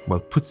cradling while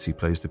Putzi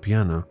plays the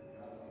piano.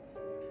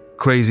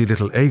 Crazy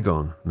little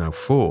Egon, now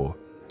 4,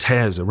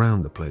 tears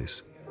around the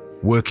place,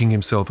 working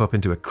himself up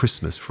into a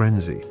Christmas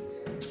frenzy,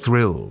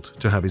 thrilled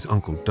to have his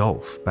Uncle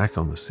Dolph back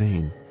on the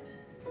scene.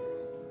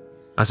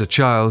 As a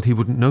child, he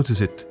wouldn't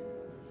notice it,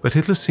 but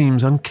Hitler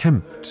seems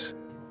unkempt.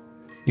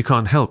 You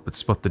can't help but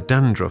spot the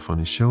dandruff on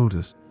his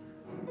shoulders.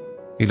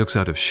 He looks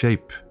out of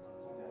shape.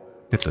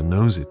 Hitler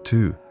knows it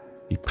too.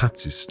 He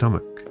pats his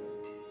stomach.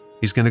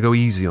 He's going to go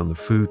easy on the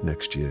food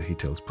next year, he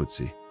tells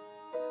Putzi.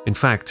 In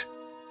fact,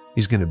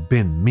 he's going to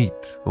bin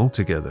meat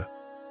altogether,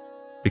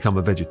 become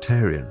a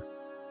vegetarian.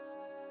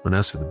 And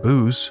as for the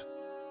booze,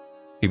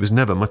 he was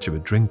never much of a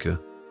drinker.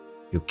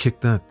 He'll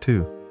kick that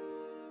too.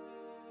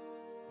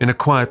 In a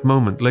quiet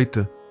moment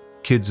later,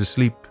 kids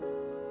asleep,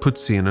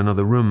 Putzi in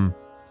another room,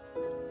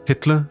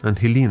 Hitler and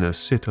Helena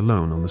sit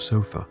alone on the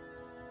sofa.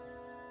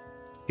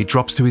 He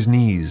drops to his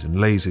knees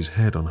and lays his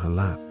head on her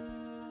lap.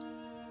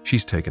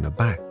 She's taken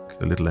aback,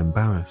 a little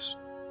embarrassed.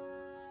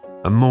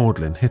 And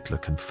maudlin Hitler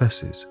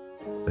confesses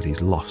that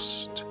he's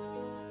lost,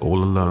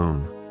 all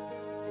alone.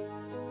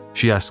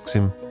 She asks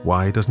him,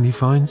 why doesn't he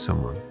find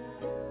someone?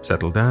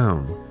 Settle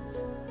down.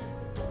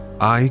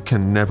 I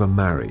can never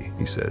marry,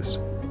 he says,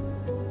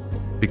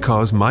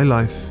 because my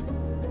life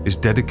is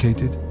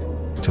dedicated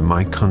to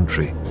my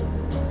country.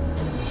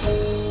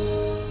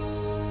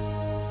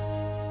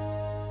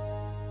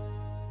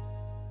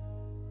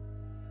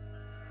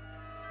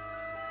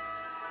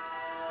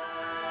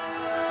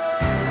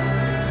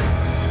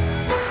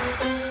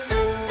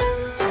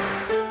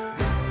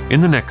 In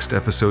the next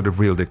episode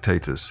of Real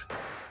Dictators,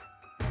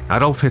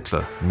 Adolf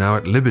Hitler, now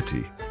at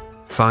liberty,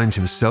 finds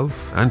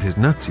himself and his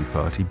Nazi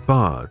party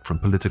barred from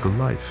political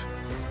life.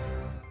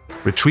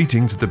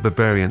 Retreating to the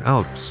Bavarian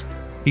Alps,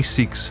 he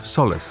seeks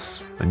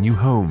solace, a new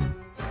home,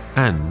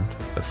 and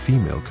a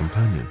female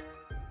companion.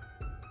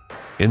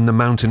 In the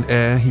mountain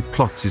air, he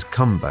plots his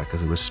comeback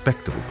as a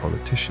respectable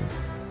politician.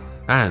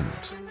 And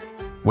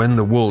when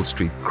the Wall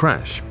Street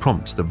crash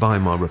prompts the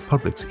Weimar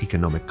Republic's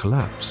economic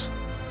collapse,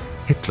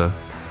 Hitler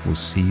will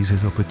seize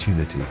his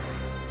opportunity.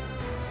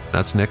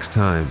 That's next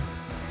time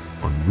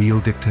on Real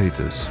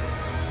Dictators.